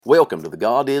Welcome to the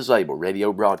God is Able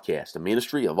radio broadcast, a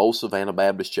ministry of Old Savannah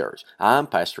Baptist Church. I'm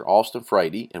Pastor Austin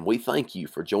Frady, and we thank you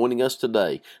for joining us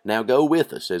today. Now go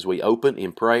with us as we open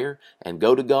in prayer and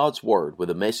go to God's Word with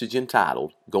a message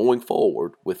entitled, Going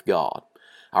Forward with God.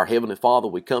 Our Heavenly Father,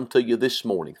 we come to you this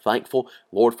morning, thankful,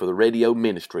 Lord, for the radio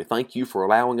ministry. Thank you for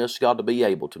allowing us, God, to be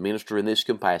able to minister in this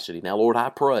capacity. Now, Lord, I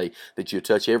pray that you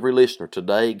touch every listener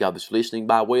today, God, that's listening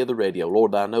by way of the radio.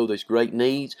 Lord, I know there's great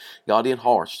needs, God, in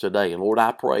hearts today. And Lord,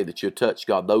 I pray that you touch,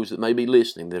 God, those that may be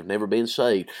listening that have never been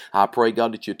saved. I pray,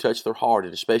 God, that you touch their heart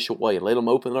in a special way and let them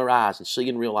open their eyes and see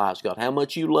and realize, God, how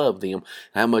much you love them,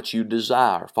 how much you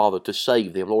desire, Father, to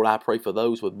save them. Lord, I pray for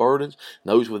those with burdens,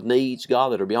 those with needs, God,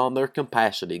 that are beyond their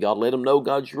capacity. God, let them know,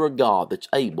 God, you're a God that's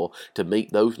able to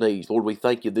meet those needs. Lord, we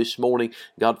thank you this morning,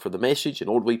 God, for the message.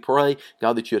 And Lord, we pray,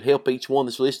 God, that you'd help each one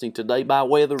that's listening today by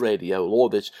way of the radio,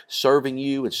 Lord, that's serving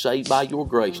you and saved by your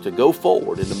grace to go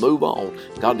forward and to move on,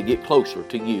 God, to get closer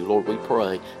to you. Lord, we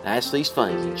pray and ask these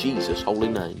things in Jesus' holy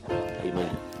name.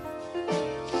 Amen.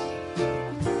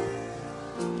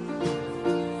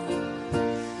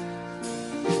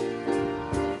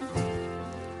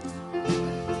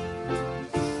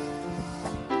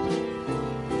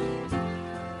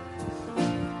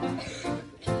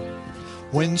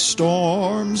 When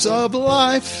storms of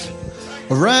life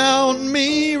around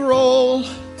me roll,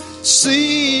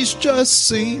 seas just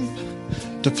seem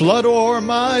to flood o'er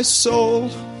my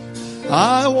soul.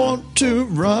 I want to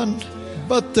run,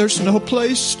 but there's no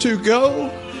place to go.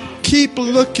 Keep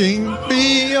looking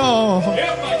beyond.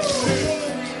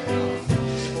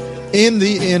 In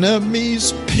the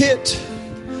enemy's pit,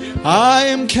 I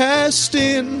am cast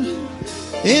into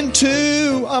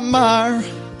a mire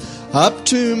up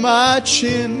to my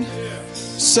chin.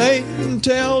 Satan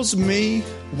tells me,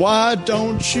 why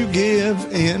don't you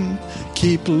give in?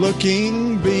 Keep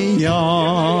looking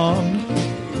beyond.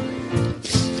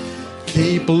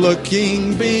 Keep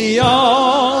looking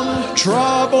beyond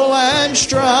trouble and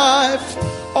strife,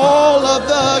 all of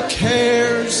the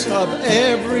cares of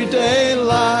everyday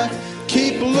life.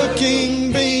 Keep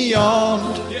looking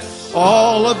beyond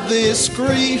all of this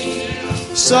grief,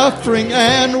 suffering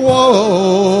and woe.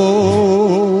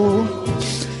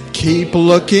 Keep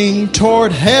looking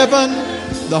toward heaven,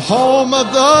 the home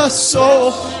of the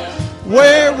soul,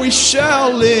 where we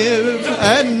shall live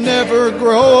and never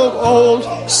grow old.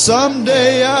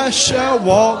 Someday I shall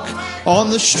walk on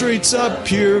the streets of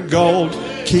pure gold.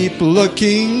 Keep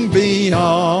looking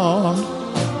beyond.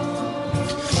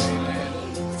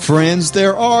 Friends,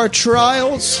 there are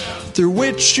trials through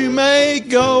which you may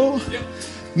go.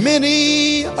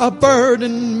 Many a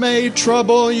burden may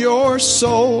trouble your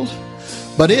soul,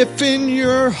 but if in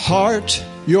your heart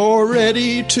you're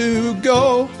ready to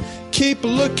go, keep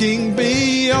looking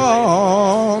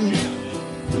beyond.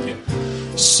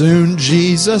 Soon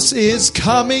Jesus is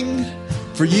coming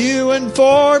for you and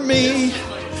for me,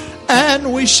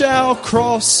 and we shall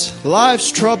cross life's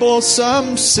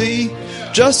troublesome sea.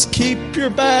 Just keep your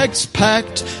bags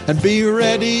packed and be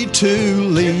ready to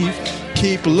leave.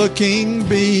 Keep looking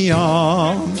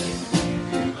beyond.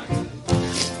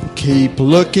 Keep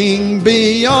looking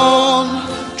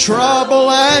beyond trouble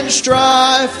and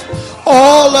strife,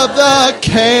 all of the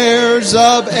cares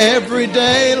of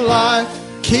everyday life.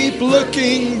 Keep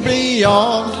looking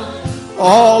beyond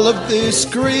all of this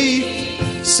grief,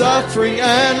 suffering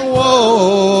and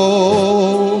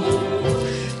woe.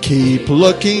 Keep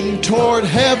looking toward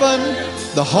heaven,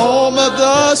 the home of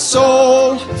the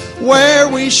soul, where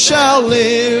we shall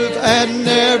live and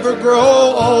never grow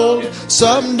old.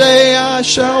 Someday I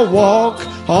shall walk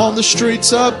on the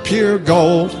streets of pure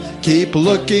gold. Keep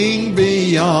looking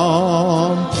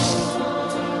beyond.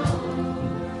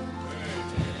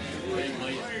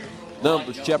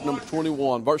 Numbers chapter number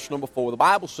 21, verse number 4. The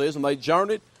Bible says, and they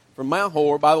journeyed from Mount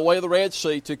Hor by the way of the Red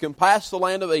Sea to compass the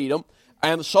land of Edom,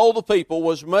 and the soul of the people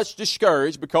was much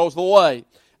discouraged because of the way.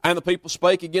 And the people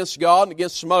spake against God and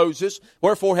against Moses,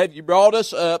 wherefore have you brought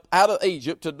us up out of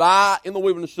Egypt to die in the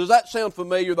wilderness? Does that sound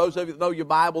familiar? Those of you that know your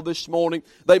Bible this morning,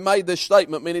 they made this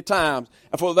statement many times.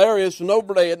 And for there is no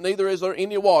bread, neither is there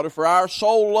any water, for our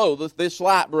soul loatheth this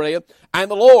light bread. And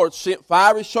the Lord sent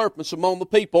fiery serpents among the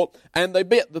people, and they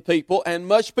bit the people, and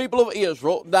much people of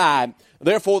Israel died.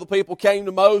 Therefore the people came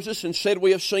to Moses and said, we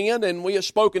have sinned, and we have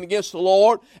spoken against the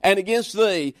Lord and against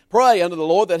thee. Pray unto the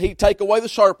Lord that he take away the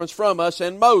serpents from us.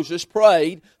 And Moses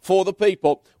prayed for the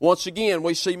people. Once again,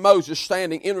 we see Moses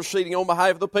standing, interceding on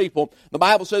behalf of the people. The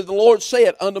Bible says, the Lord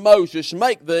said unto Moses,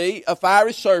 make thee a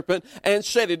fiery serpent, and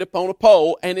set it upon a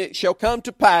pole, and it shall come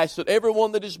to pass that every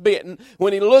one that is bitten,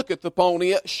 when he looketh upon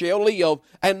it, shall live.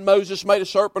 And Moses made a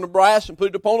serpent of brass, and put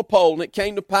it upon a pole. And it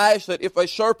came to pass that if a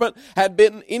serpent had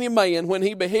bitten any man, when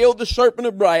he beheld the serpent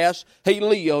of brass, he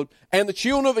lived. And the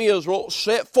children of Israel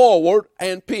set forward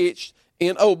and pitched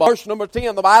in Obal. Verse number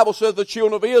 10, the Bible says the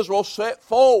children of Israel set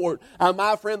forward.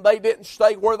 My friend, they didn't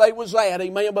stay where they was at,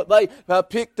 amen, but they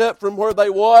picked up from where they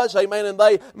was, amen, and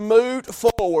they moved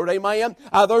forward, amen.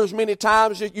 There's many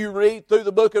times that you read through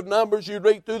the book of Numbers, you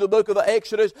read through the book of the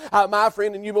Exodus, my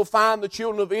friend, and you will find the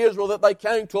children of Israel that they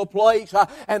came to a place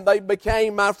and they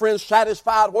became, my friend,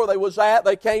 satisfied where they was at.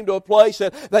 They came to a place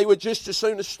that they would just as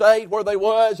soon have stayed where they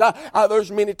was.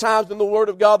 There's many times in the Word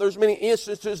of God, there's many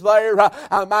instances there,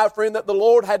 my friend, that the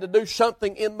Lord had to do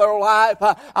something in their life,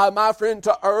 my friend,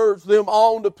 to urge them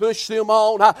on, to push them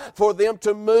on, for them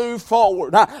to move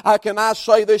forward. Can I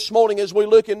say this morning, as we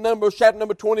look in Numbers chapter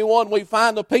number 21, we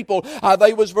find the people,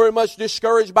 they was very much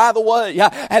discouraged by the way.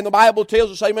 And the Bible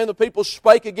tells us, amen, the people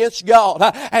spake against God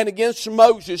and against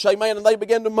Moses, amen, and they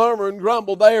began to murmur and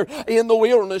grumble there in the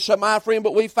wilderness, my friend.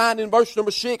 But we find in verse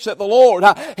number 6 that the Lord,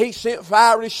 He sent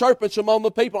fiery serpents among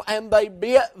the people, and they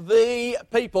bit the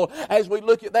people. As we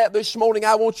look at that this morning,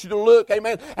 I want you to look,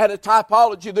 amen, at a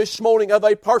typology this morning of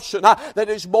a person that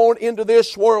is born into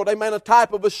this world, amen, a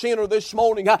type of a sinner this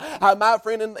morning, my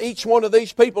friend, and each one of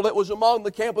these people that was among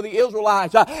the camp of the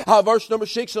Israelites. Verse number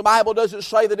 6, the Bible doesn't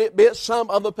say that it bit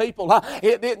some of the people.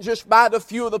 It didn't just bite a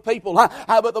few of the people,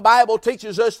 but the Bible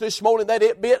teaches us this morning that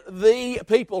it bit the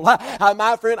people.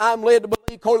 My friend, I'm led to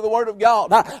believe, according to the Word of God,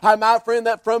 my friend,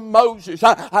 that from Moses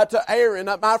to Aaron,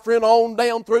 my friend, on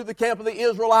down through the camp of the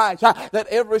Israelites, that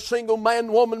every single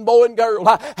man, woman, boy, and girl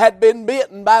had been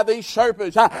bitten by these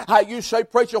serpents. You say,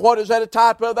 preacher, what is that a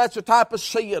type of? That's a type of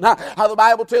sin. The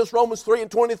Bible tells Romans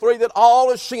 3:23 that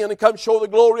all is sin and come short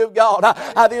of the glory of God.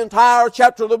 The entire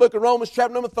chapter of the book of Romans,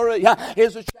 chapter number 3,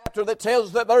 is a chapter that tells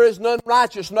us that there is none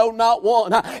righteous, no, not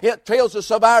one. It tells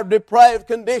us of our depraved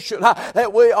condition,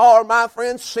 that we are, my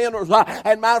friend, sinners.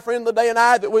 And my friend, the day and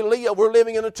hour that we live, we're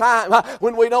living in a time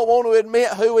when we don't want to admit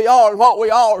who we are and what we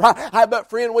are. But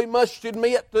friend, we must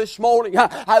admit this morning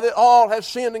that all have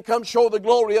sinned and come short of the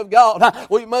glory of God.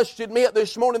 We must admit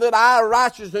this morning that our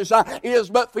righteousness is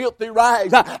but filthy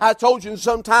rags. I told you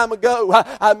some time ago,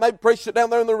 I may preach it down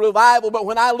there in the revival, but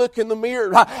when I look in the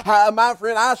mirror, my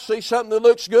friend, I see something that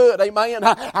looks good, amen.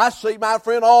 I see, my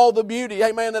friend, all the beauty,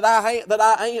 amen, that I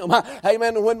am,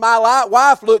 amen. And when my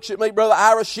wife looks at me, Brother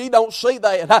Ira, she don't see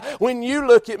that. When you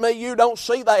look at me, you don't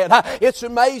see that. It's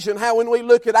amazing how when we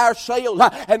look at ourselves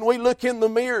and we look in the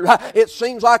mirror, it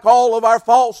seems like all of our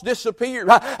faults disappear.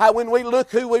 When we look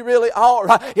who we really are,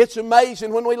 it's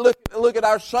amazing when we look at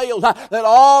ourselves that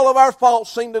all of our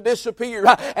faults seem to disappear,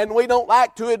 and we don't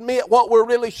like to admit what we're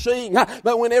really seeing.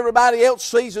 But when everybody else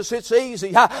sees us, it's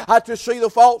easy to see the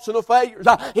faults and the failures.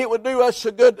 It would do us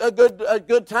a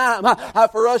good time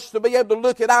for us to be able to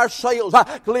look at ourselves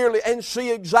clearly and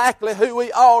see exactly who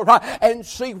we are and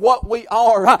see what we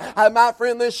are. My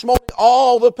friend, this morning,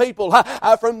 all the people,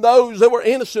 from those that were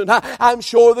innocent, I'm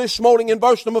sure this morning in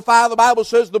verse number 5, the Bible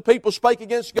says the people spake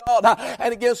against God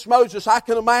and against Moses. I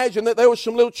can imagine that there were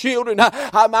some little children,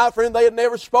 my friend, they had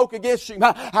never spoke against him.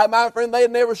 My friend, they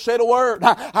had never said a word.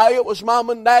 It was mom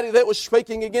and daddy that was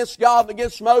speaking against God and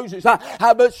against Moses.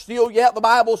 But still yet the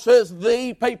Bible says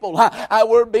the people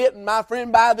were bitten, my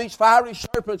friend, by these fiery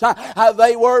serpents.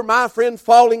 They were, my friend,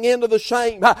 falling into the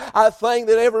same thing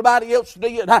that everybody else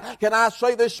did. Can I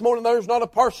say this morning, there's not a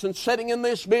person sitting in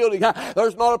this building,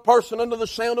 there's not a person under the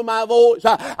sound of my voice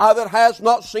that has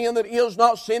not sinned, that is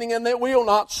not sinning, and that will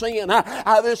not sin.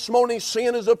 This morning,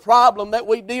 sin is a problem that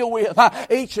we deal with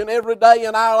each and every day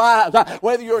in our lives.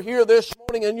 Whether you're here this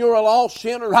morning and you're a lost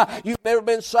sinner, you've never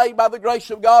been saved by the grace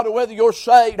of God, or whether you're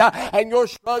saved and you're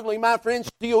struggling, my friend,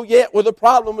 still yet with the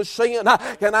problem of sin,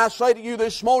 can I say to you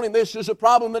this morning, this is a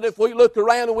problem that if we look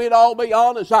around and we'd all be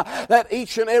honest, that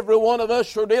each and every one of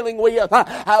us are dealing with.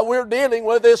 We're dealing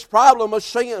with this problem of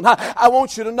sin. I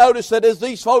want you to notice that as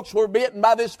these folks were bitten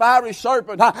by this fiery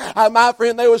serpent, my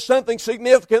friend, there was something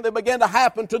significant that began to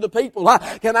happen to the people.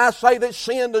 Can I say that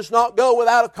sin does not go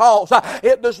without a cause?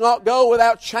 It does not go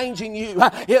without changing you.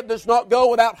 It does not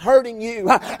go without hurting you.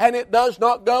 And it does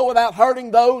not go without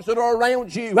hurting those that are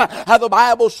around you. The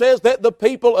Bible says that the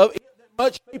people of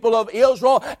much people of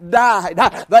Israel died.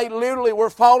 They literally were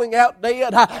falling out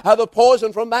dead. The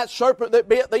poison from that serpent that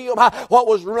bit them, what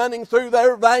was running through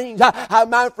their veins,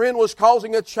 my friend, was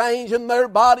causing a change in their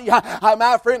body.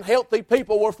 My friend, healthy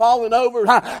people were falling over.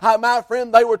 My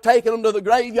friend, they were taking them to the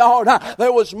graveyard.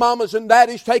 There was mamas and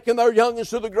daddies taking their youngins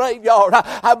to the graveyard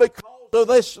because of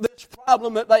this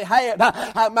problem that they had.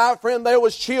 My friend, there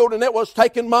was children that was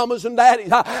taking mamas and daddies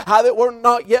that were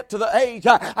not yet to the age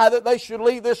that they should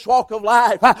leave this walk of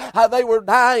life. They were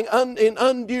dying in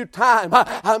undue time,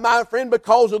 my friend,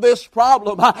 because of this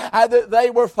problem that they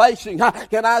were facing.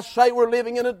 Can I say we're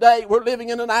living in a day, we're living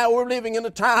in an hour, we're living in a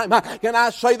time. Can I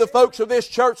say the folks of this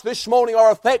church this morning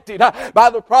are affected by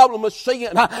the problem of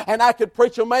sin? And I could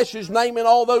preach a message naming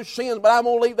all those sins, but I'm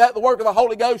going to leave that the work of the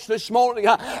Holy Ghost this morning.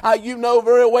 You know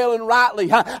very well and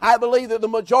rightly, I believe that the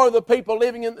majority of the people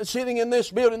sitting in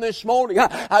this building this morning,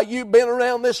 you've been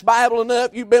around this Bible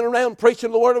enough, you've been around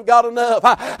preaching the Word of God enough,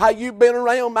 you've been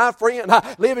around, my friend,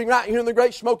 living right here in the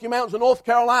Great Smoky Mountains of North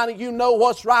Carolina, you know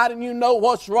what's right and you know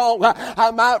what's wrong.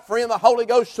 My friend, the Holy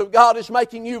Ghost of God is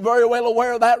making you very well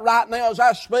aware of that right now as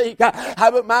I speak.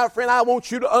 But my friend, I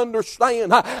want you to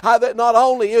understand that not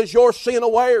only is your sin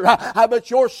aware,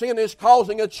 but your sin is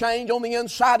causing a change on the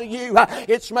inside of you.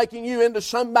 It's making you into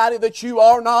somebody that you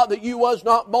are not, that you was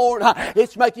not born.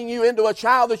 It's making you into a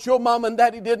child that your mom and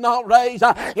daddy did not raise.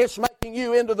 It's making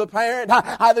you into the parent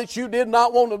that you did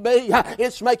not want to be.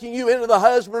 It's making you into the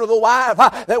husband or the wife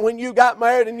that when you got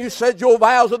married and you said your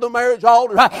vows of the marriage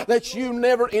altar that you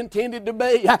never intended to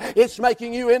be. It's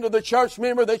making you into the church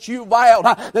member that you vowed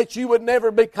that you would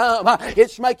never become.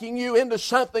 It's making you into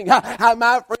something,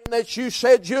 my friend, that you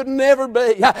said you'd never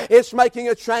be. It's making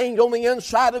a change on the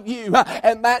inside of you,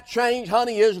 and that change,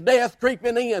 honey, is death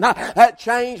creeping in. That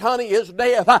change, honey, is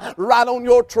death right on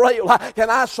your trail. Can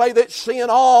I say that sin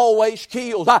always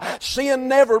kills? Sin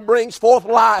never brings forth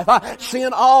life.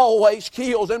 Sin always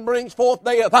kills and brings forth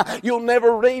death. You'll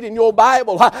never read in your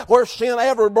Bible where sin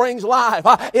ever brings life.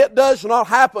 It does not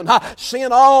happen. Sin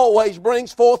always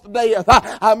brings forth death.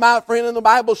 My friend, in the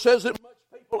Bible says that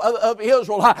of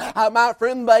Israel, my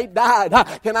friend, they died.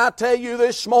 Can I tell you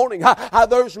this morning,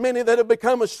 there's many that have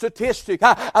become a statistic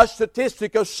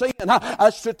of sin,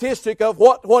 a statistic of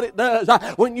what it does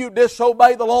when you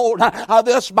disobey the Lord.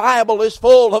 This Bible is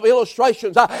full of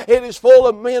illustrations. It is full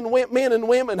of men and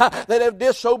women that have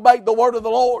disobeyed the word of the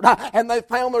Lord, and they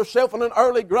found themselves in an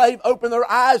early grave, opened their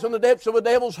eyes in the depths of a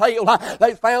devil's hell.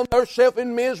 They found themselves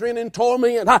in misery and in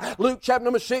torment. Luke chapter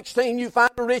number 16, you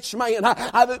find a rich man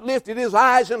that lifted his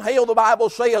eyes in hell, the Bible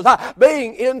says,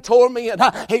 being in torment.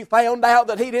 He found out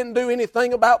that he didn't do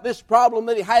anything about this problem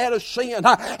that he had of sin,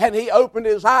 and he opened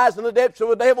his eyes in the depths of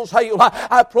a devil's hell,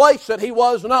 a place that he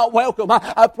was not welcome,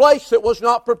 a place that was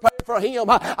not prepared for him,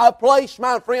 a place,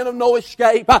 my friend, of no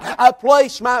escape, a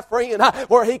place, my friend,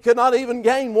 where he could not even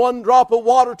gain one drop of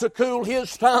water to cool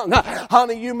his tongue.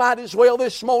 Honey, you might as well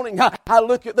this morning, I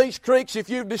look at these creeks. If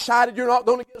you've decided you're not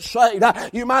going to get saved,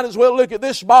 you might as well look at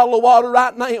this bottle of water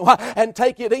right now and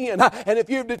take it in. And if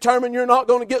you've determined you're not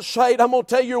going to get saved, I'm going to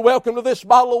tell you you're welcome to this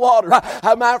bottle of water,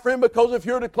 my friend, because if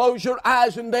you're to close your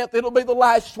eyes in death, it'll be the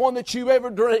last one that you ever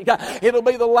drink. It'll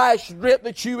be the last drip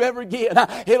that you ever get.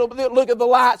 Look at the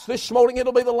lights this morning.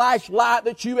 It'll be the last light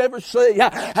that you ever see.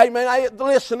 Hey, man,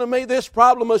 listen to me. This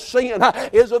problem of sin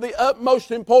is of the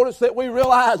utmost importance that we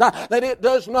realize that it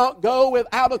does not go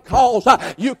without a cause.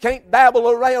 You can't dabble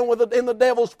around in the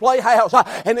devil's playhouse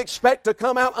and expect to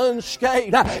come out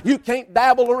unscathed. You can't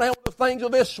dabble around with the things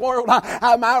of this world,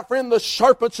 my friend, the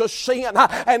serpents of sin,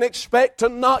 and expect to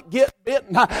not get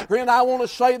bitten. Friend, I want to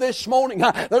say this morning,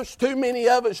 there's too many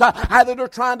of us that are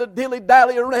trying to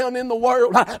dilly-dally around in the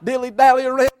world, dilly-dally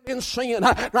around in sin,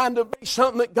 trying to be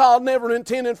something that God never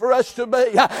intended for us to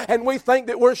be, and we think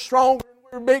that we're stronger,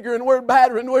 we're bigger, and we're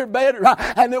badder, and we're better,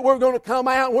 and that we're going to come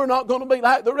out and we're not going to be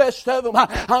like the rest of them.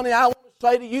 Honey, I want to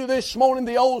say to you this morning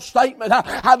the old statement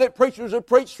how that preachers have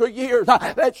preached for years,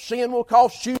 that sin will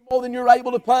cost you more than you're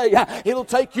able to pay. It'll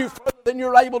take you further than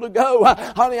you're able to go.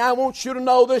 Honey, I want you to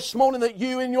know this morning that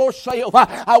you and yourself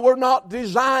were not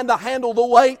designed to handle the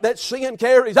weight that sin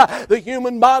carries. The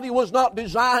human body was not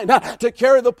designed to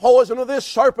carry the poison of this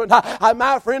serpent.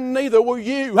 My friend, neither were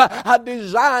you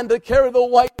designed to carry the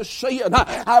weight of sin.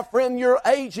 Friend, you're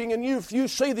aging, and you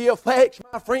see the effects,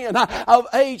 my friend, of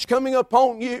age coming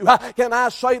upon you. Can I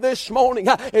say this morning,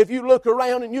 if you look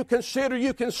around and you consider,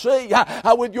 you can see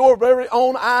with your very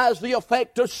own eyes realize the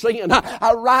effect of sin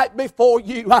right before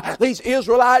you. These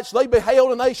Israelites, they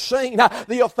beheld and they seen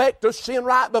the effect of sin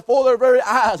right before their very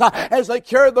eyes as they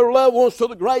carried their loved ones to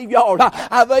the graveyard.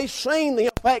 They seen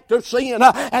the effect of sin,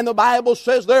 and the Bible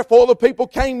says, therefore the people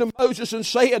came to Moses and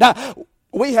said,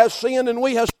 we have sinned and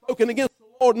we have spoken against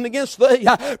Lord and against thee.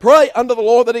 Pray unto the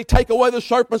Lord that he take away the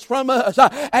serpents from us.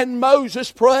 And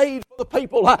Moses prayed for the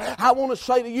people. I want to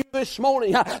say to you this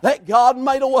morning that God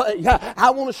made a way.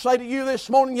 I want to say to you this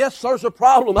morning, yes, there's a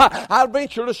problem. I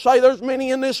venture to say there's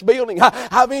many in this building.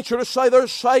 I venture to say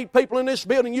there's saved people in this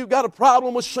building. You've got a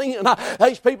problem with sin.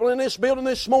 There's people in this building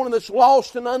this morning that's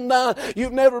lost and undone.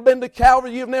 You've never been to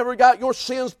Calvary. You've never got your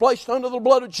sins placed under the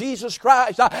blood of Jesus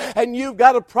Christ. And you've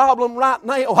got a problem right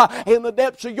now in the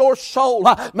depths of your soul.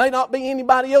 May not be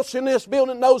anybody else in this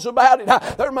building knows about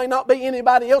it. There may not be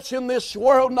anybody else in this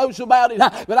world knows about it.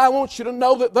 But I want you to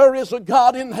know that there is a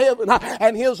God in heaven,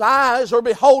 and His eyes are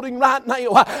beholding right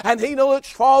now, and He looks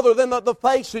farther than the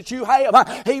face that you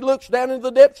have. He looks down into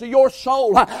the depths of your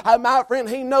soul. My friend,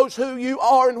 He knows who you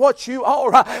are and what you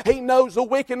are. He knows the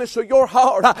wickedness of your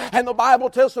heart. And the Bible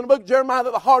tells in the book of Jeremiah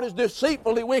that the heart is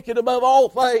deceitfully wicked above all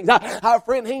things. Our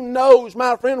friend, He knows,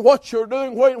 my friend, what you're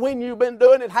doing, when you've been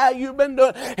doing it, how you've been doing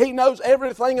it. He knows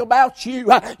everything about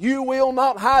you. You will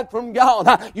not hide from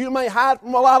God. You may hide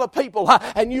from a lot of people,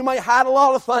 and you may hide a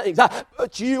lot of things,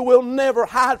 but you will never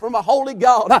hide from a holy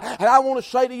God. And I want to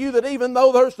say to you that even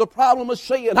though there's the problem of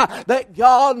sin, that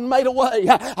God made a way.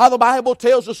 The Bible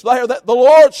tells us there that the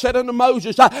Lord said unto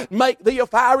Moses, make thee a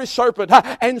fiery serpent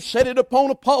and set it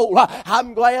upon a pole.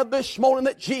 I'm glad this morning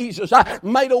that Jesus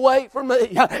made a way for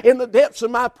me in the depths of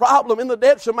my problem, in the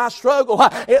depths of my struggle,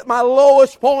 at my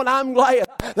lowest point. I'm glad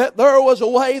that there was a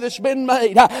way that's been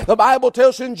made. The Bible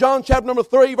tells in John chapter number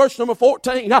 3 verse number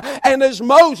 14, and as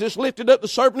Moses lifted up the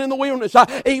serpent in the wilderness,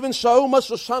 even so must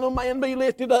the Son of Man be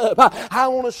lifted up. I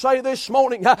want to say this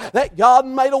morning that God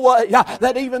made a way,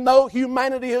 that even though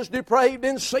humanity is depraved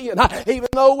in sin, even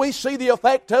though we see the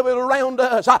effect of it around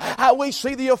us, how we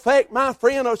see the effect, my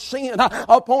friend, of sin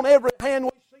upon every hand.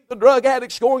 We see the drug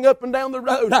addicts going up and down the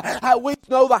road, how we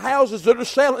know the houses that are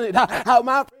selling it, how,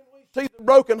 my friend, see the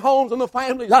broken homes and the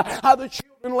families, how the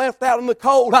children left out in the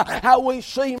cold, how we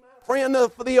see, my friend,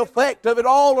 the effect of it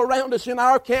all around us in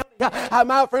our county.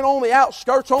 My friend, on the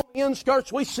outskirts, on the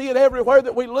inskirts, we see it everywhere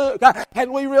that we look.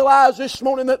 And we realize this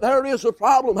morning that there is a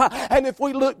problem. And if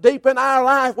we look deep in our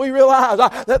life, we realize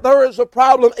that there is a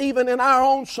problem even in our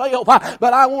own self. But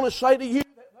I want to say to you,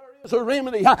 is a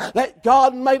remedy, that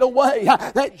God made a way,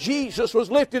 that Jesus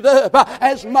was lifted up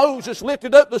as Moses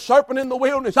lifted up the serpent in the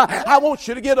wilderness. I want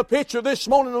you to get a picture this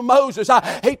morning of Moses.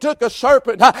 He took a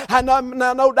serpent, and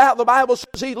now no doubt the Bible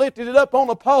says he lifted it up on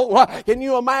a pole. Can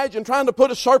you imagine trying to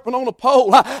put a serpent on a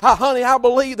pole? Honey, I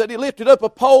believe that he lifted up a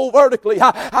pole vertically.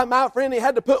 My friend, he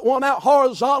had to put one out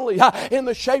horizontally in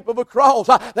the shape of a cross,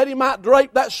 that he might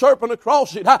drape that serpent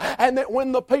across it, and that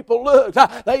when the people looked,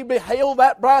 they beheld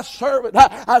that brass serpent.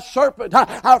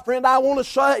 Our friend, I want to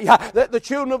say that the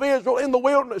children of Israel in the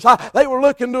wilderness, they were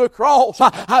looking to a cross.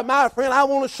 My friend, I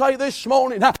want to say this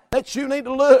morning that you need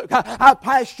to look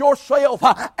past yourself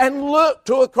and look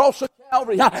to a cross of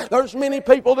Calvary. There's many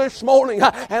people this morning,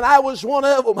 and I was one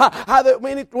of them,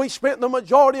 that we spent the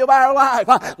majority of our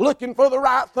life looking for the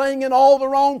right thing in all the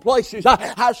wrong places.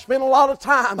 I spent a lot of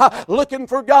time looking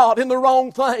for God in the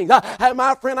wrong things. And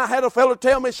my friend, I had a fellow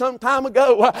tell me some time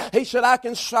ago, he said, I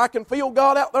can feel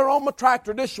God out there on my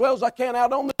tractor just as well as I can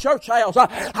out on the church house.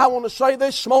 I want to say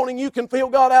this morning, you can feel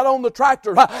God out on the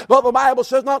tractor, but the Bible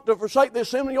says not to forsake the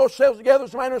assembling yourselves together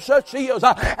as a manner such is,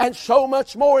 and so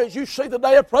much more as you see the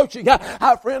day approaching.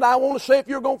 Friend, I want to say if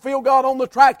you're going to feel God on the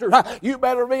tractor, you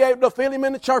better be able to feel Him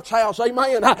in the church house.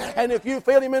 Amen. And if you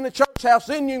feel Him in the church house,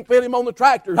 then you can feel Him on the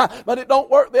tractor. But it don't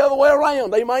work the other way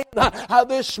around. Amen.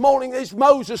 This morning, as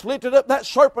Moses lifted up that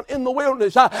serpent in the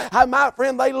wilderness, my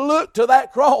friend, they looked to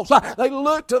that cross. They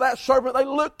looked to that serpent. They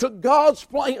looked to God's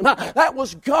plan. That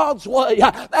was God's way.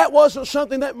 That wasn't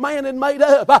something that man had made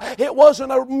up. It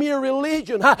wasn't a mere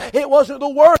religion. It wasn't the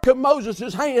work of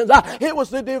Moses' hands. It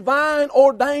was the divine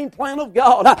ordained plan of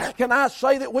God. Can I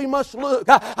say that we must look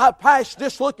past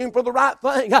just looking for the right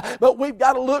thing, but we've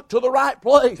got to look to the right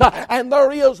place. And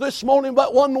there is this morning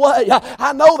but one way.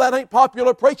 I know that ain't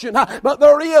popular preaching, but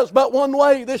there is but one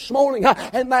way this morning,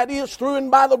 and that is through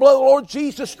and by the blood of the Lord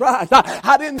Jesus Christ.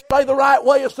 I didn't say the right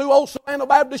way is through Old Savannah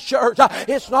Baptist Church.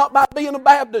 It's not by being a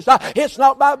Baptist. It's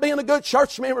not by being a good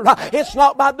church member. It's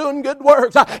not by doing good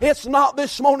works. It's not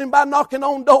this morning by knocking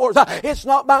on doors. It's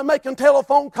not by making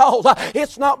telephone calls.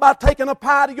 It's not by taking a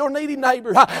pie to your needy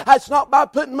neighbor. It's not by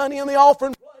putting money in the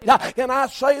offering plate. Can I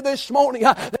say this morning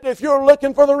that if you're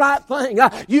looking for the right thing,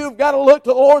 you've got to look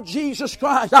to the Lord Jesus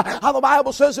Christ. How the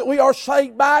Bible says that we are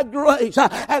saved by grace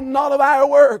and not of our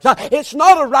works. It's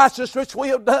not a righteousness which we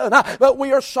have done, but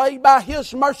we are saved by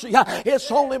His mercy.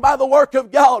 It's only by the work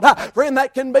of God, friend,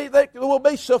 that will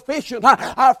be sufficient,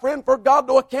 friend, for God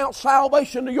to account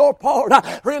salvation to your part.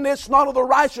 Friend, it's not of the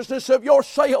righteousness of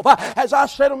yourself. As I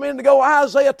said a minute ago,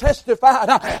 Isaiah testified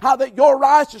that your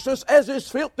righteousness as is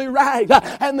filthy rags,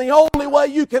 and the only way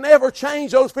you can ever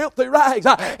change those filthy rags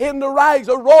into rags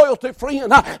of royalty,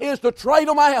 friend, is to trade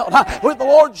them out with the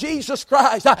Lord Jesus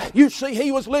Christ. You see,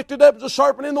 He was lifted up as a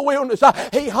serpent in the wilderness.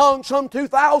 He hung some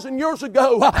 2,000 years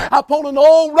ago upon an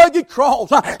old rugged cross.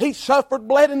 He suffered,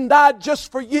 bled, and died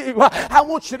just for you. I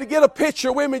want you to get a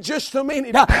picture with me just a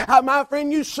minute. My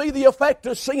friend, you see the effect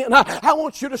of sin. I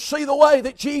want you to see the way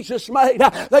that Jesus made.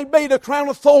 They made a crown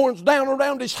of thorns down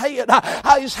around His head.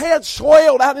 His head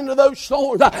swelled out into those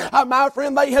thorns. My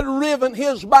friend, they had riven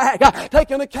His back,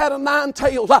 taken a cat of nine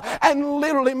tails, and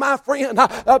literally, my friend,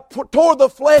 tore the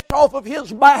flesh off of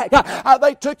His back.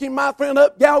 They took Him, my friend,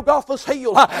 up Golgotha's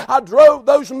hill. I drove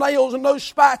those nails and those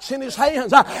spikes in His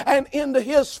hands and into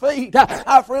His feet.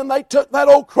 My friend, they took that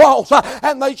old cross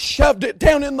and they shoved it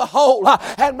down in the hole.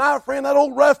 And my friend, that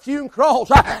old rough-hewn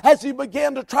cross, as He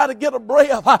began to try to get a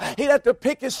breath, He'd have to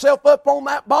pick Himself up on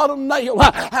that bottom nail.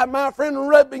 My friend,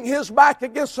 rubbing His back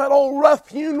against that old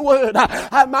rough-hewn wood.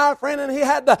 My friend, and He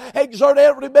had to exert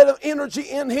every bit of energy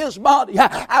in His body,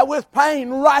 with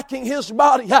pain racking His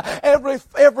body,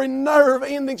 every nerve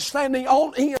ending standing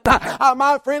on end.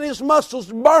 My friend, His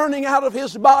muscles burning out of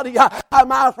His body.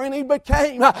 My friend, He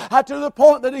became to the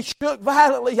point that He shook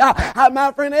violently.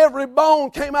 My friend, every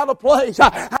bone came out of place.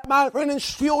 My friend, and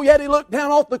still yet He looked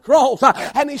down off the cross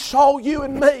and He saw you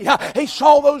and me. He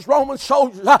saw those Roman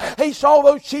soldiers. He saw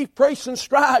those chief priests and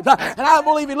scribes. And I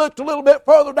believe He looked a little bit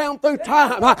further down through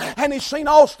time and He's seen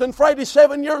Austin Frady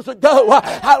 7 years ago.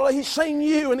 He's seen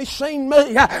you and He's seen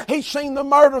me. He's seen the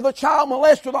murderer, the child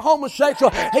molester, the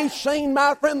homosexual. He's seen,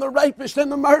 my friend, the rapist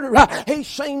and the murderer. He's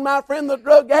seen, my friend, the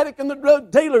drug addict and the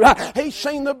drug dealer. He's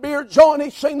seen the beer joint.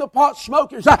 He's seen the pot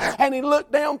smokers. And He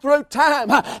looked down through time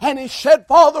and He said,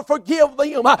 Father, forgive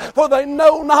them, for they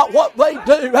know not what they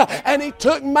do. And He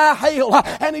took my hell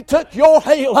and He took your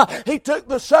hell. He took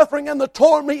the suffering and the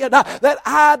torment that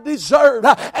I deserved,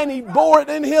 and He bore it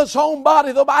in His own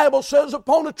body. The Bible says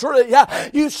upon a tree.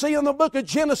 You see in the book of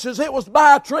Genesis, it was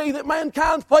by a tree that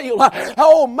mankind fell.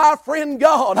 Oh, my friend,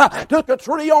 God took a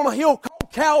tree on a hill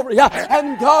called Calvary,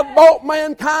 and God brought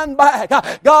mankind back.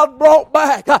 God brought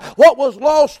back what was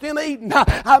lost in Eden,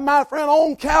 my friend,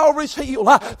 on Calvary's hill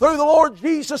through the Lord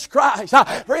Jesus Christ.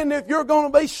 Friend, if you're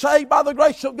going to be saved by the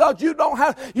grace of God, you've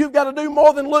got to do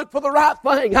more than look for the right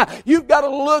thing. You've got to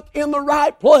look in the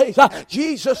right place.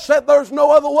 Jesus said there's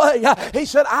no other way. He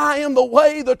said, I am the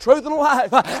way, the truth, and the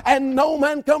life, and no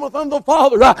man cometh unto the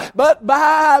Father but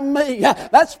by me.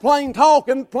 That's plain talk,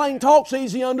 and plain talk's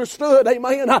easy understood.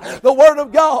 Amen. The Word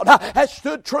of God has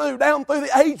stood true down through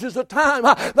the ages of time.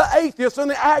 The atheists and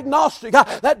the agnostic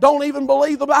that don't even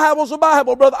believe the Bible's a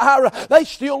Bible, Brother Ira, they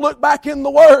still look back in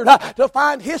the Word to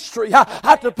find history,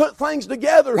 to put things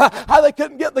together. They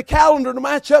couldn't get the calendar to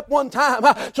match up one time,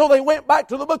 so they went back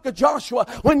to the book of Joshua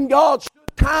when God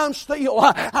time still,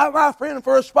 my friend,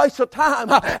 for a space of time,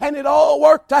 and it all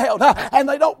worked out, and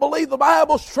they don't believe the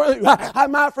Bible's true,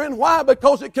 my friend. Why?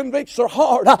 Because it convicts their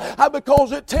heart,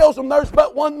 because it tells them there's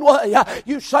but one way.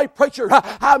 You say, preacher,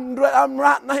 I'm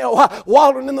right now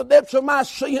wallowing in the depths of my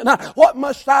sin. What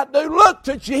must I do? Look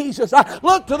to Jesus.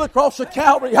 Look to the cross of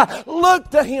Calvary. Look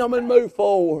to Him and move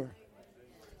forward.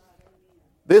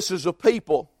 This is a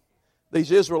people,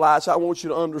 these Israelites, I want you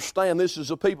to understand, this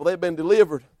is a people, they've been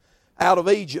delivered out of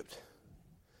Egypt.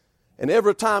 And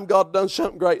every time God done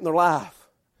something great in their life,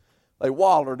 they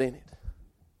wallered in it.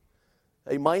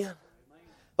 Amen?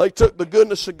 They took the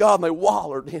goodness of God and they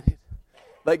wallered in it.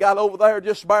 They got over there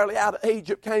just barely out of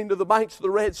Egypt, came to the banks of the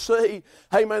Red Sea.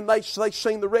 Hey, man, they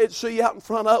seen the Red Sea out in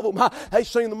front of them. They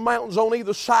seen the mountains on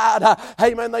either side.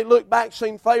 Hey, man, they looked back,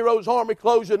 seen Pharaoh's army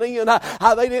closing in.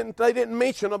 They didn't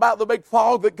mention about the big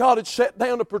fog that God had set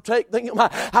down to protect them.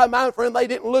 My friend, they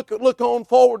didn't look on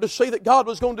forward to see that God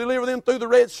was going to deliver them through the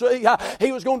Red Sea.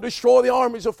 He was going to destroy the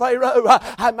armies of Pharaoh.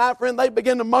 My friend, they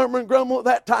began to murmur and grumble at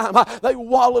that time. They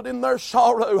wallowed in their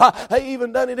sorrow. They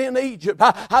even done it in Egypt.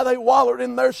 They wallowed in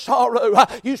in their sorrow.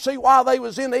 You see, while they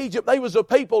was in Egypt, they was a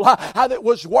people that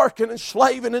was working and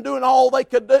slaving and doing all they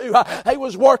could do. They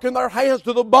was working their hands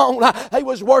to the bone. They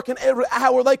was working every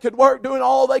hour they could work, doing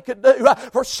all they could do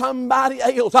for somebody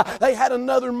else. They had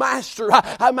another master.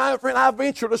 My friend, I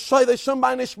venture to say there's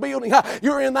somebody in this building,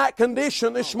 you're in that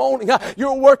condition this morning.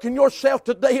 You're working yourself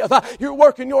to death. You're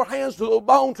working your hands to the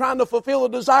bone, trying to fulfill the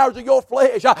desires of your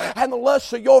flesh and the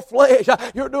lusts of your flesh.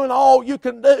 You're doing all you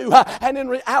can do, and in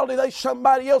reality there's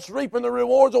somebody else reaping the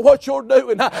rewards of what you're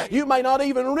doing. You may not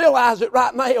even realize it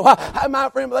right now, my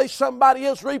friend, but there's somebody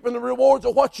else reaping the rewards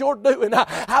of what you're doing.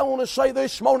 I want to say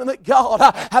this morning that God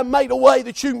has made a way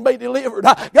that you can be delivered.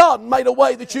 God made a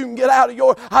way that you can get out of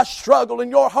your struggle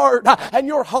and your hurt and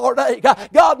your heartache.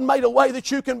 God made a way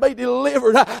that you can be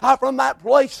delivered from that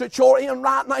place that you're in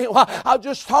right now. I'm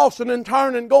just tossing and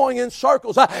turning, going in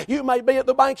circles. You may be at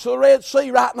the banks of the Red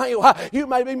Sea right now. You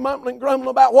may be mumbling and grumbling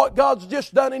about what God's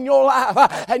just done in your life.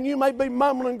 And you may be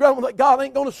mumbling and grumbling that God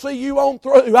ain't going to see you on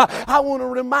through. I want to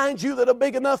remind you that a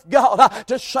big enough God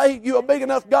to save you, a big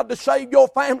enough God to save your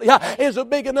family, is a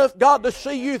big enough God to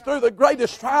see you through the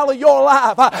greatest trial of your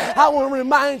life. I want to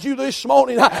remind you this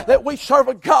morning that we serve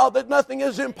a God that nothing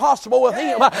is impossible with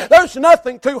Him. There's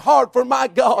nothing too hard for my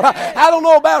God. I don't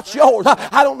know about yours.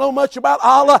 I don't know much about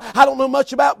Allah. I don't know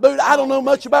much about Buddha. I don't know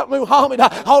much about Muhammad.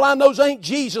 All I know is ain't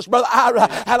Jesus, Brother Ira.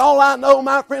 And all I know,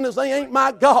 my friend, is they ain't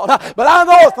my God. But I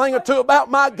know a thing or two about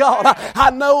my God.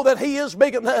 I know that He is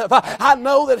big enough. I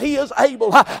know that He is able.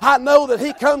 I know that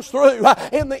He comes through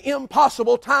in the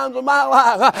impossible times of my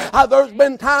life. There's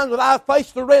been times that I've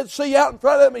faced the Red Sea out in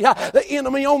front of me, the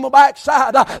enemy on the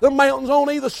backside, the mountains on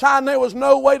either side, and there was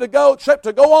no way to go except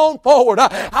to go on forward.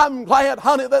 I'm glad,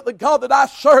 honey, that the God that I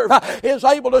serve is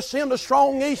able to send a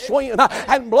strong east wind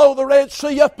and blow the Red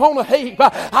Sea up on a heap.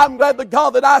 I'm glad the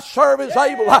God that I serve is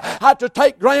able to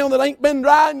take ground that ain't been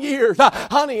dry in years,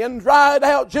 honey, and dry it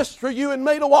out just for you and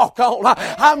me to walk on.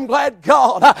 I'm glad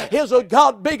God is a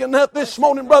God big enough this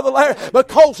morning, Brother Larry,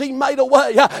 because He made a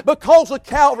way, because of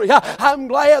Calvary. I'm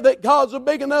glad that God's a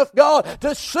big enough God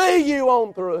to see you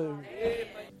on through.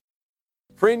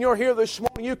 Friend, you're here this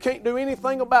morning. You can't do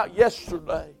anything about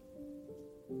yesterday.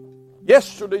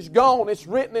 Yesterday's gone. It's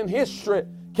written in history.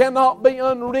 Cannot be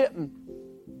unwritten.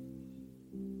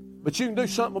 But you can do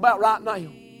something about right now.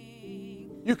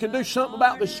 You can do something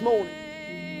about this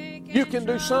morning. You can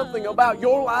do something about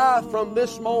your life from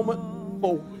this moment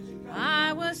forward.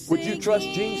 Would you trust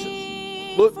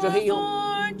Jesus? Look to Him.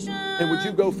 And would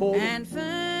you go forward?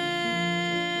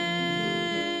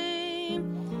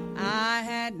 I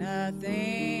had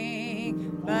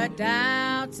nothing but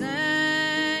doubts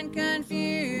and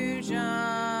confusion.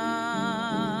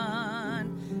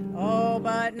 Oh,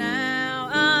 but now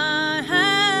I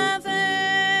have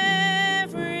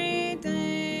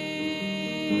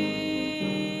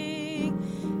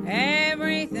everything,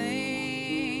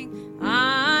 everything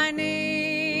I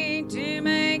need to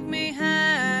make me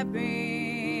happy.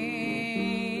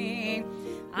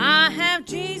 I have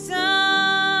Jesus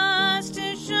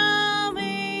to show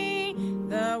me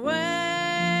the way.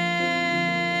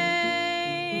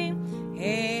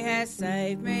 He has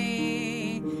saved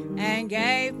me and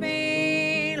gave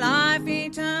me life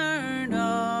eternal.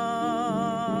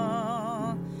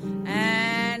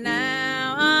 And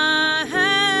now I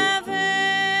have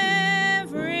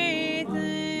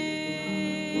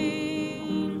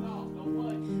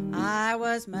everything. I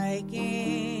was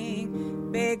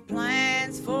making big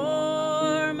plans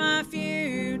for my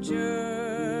future.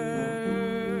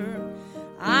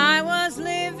 I was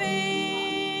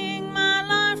living my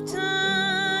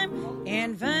lifetime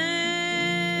in vain.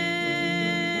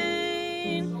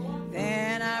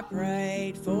 Then I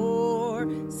prayed for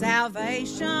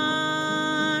salvation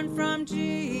from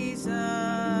Jesus.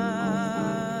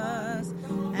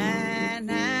 And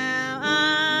now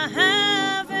I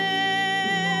have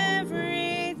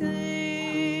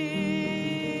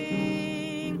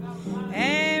everything,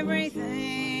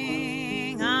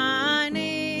 everything I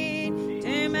need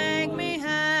to make me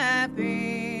happy.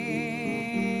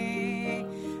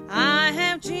 I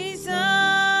have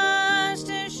Jesus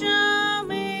to show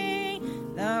me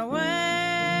the way.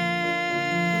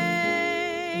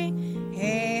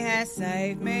 He has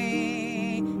saved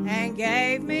me and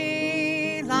gave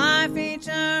me life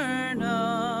eternal.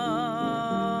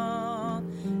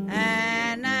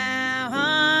 And now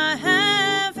I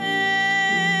have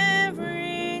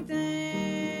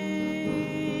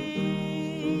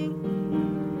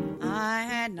everything. I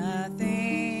had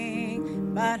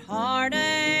nothing but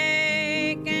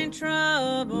heartache and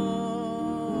trouble.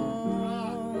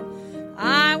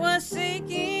 I was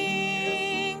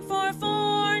seeking for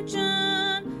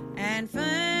fortune and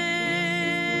fame.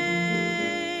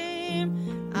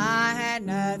 I had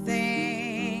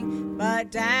nothing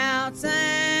but doubts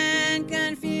and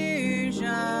confusion.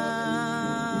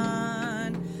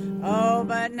 Oh,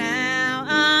 but now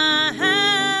I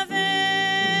have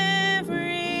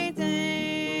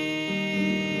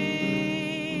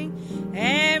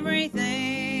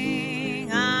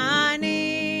everything I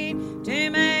need to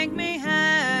make me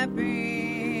happy.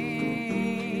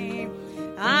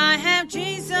 I have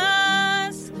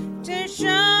Jesus to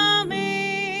show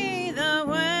me the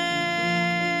way,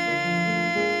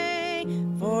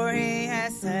 for He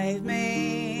has saved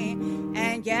me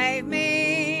and gave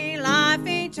me life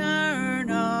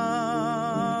eternal.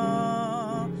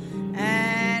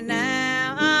 And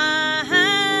now I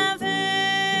have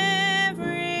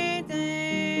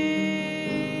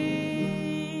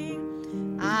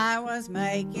everything. I was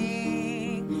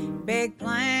making big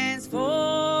plans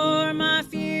for my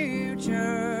future.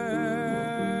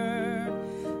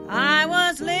 I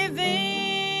was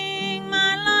living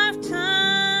my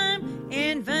lifetime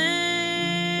in vain.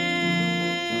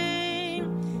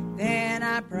 Then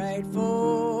I prayed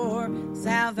for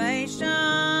salvation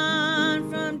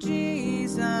from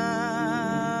Jesus.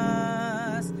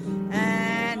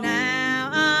 And now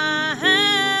I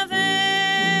have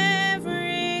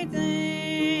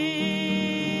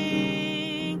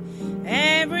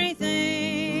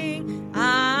everything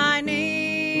I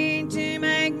need to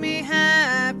make me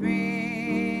happy.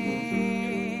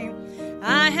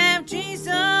 I have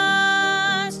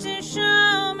Jesus to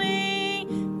show me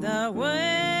the way.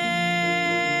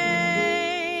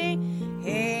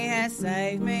 He has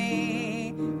saved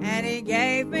me and He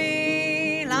gave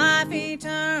me life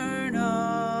eternal.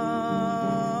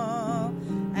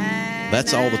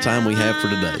 That's all the time we have for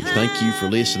today. Thank you for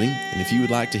listening. And if you would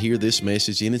like to hear this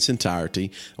message in its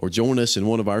entirety or join us in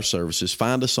one of our services,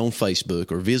 find us on Facebook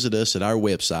or visit us at our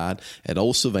website at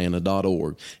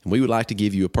oldsavannah.org. And we would like to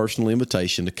give you a personal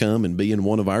invitation to come and be in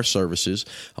one of our services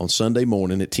on Sunday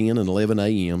morning at 10 and 11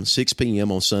 a.m., 6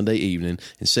 p.m. on Sunday evening,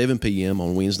 and 7 p.m.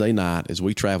 on Wednesday night as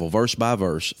we travel verse by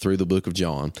verse through the book of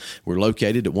John. We're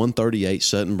located at 138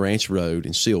 Sutton Branch Road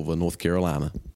in Sylva, North Carolina.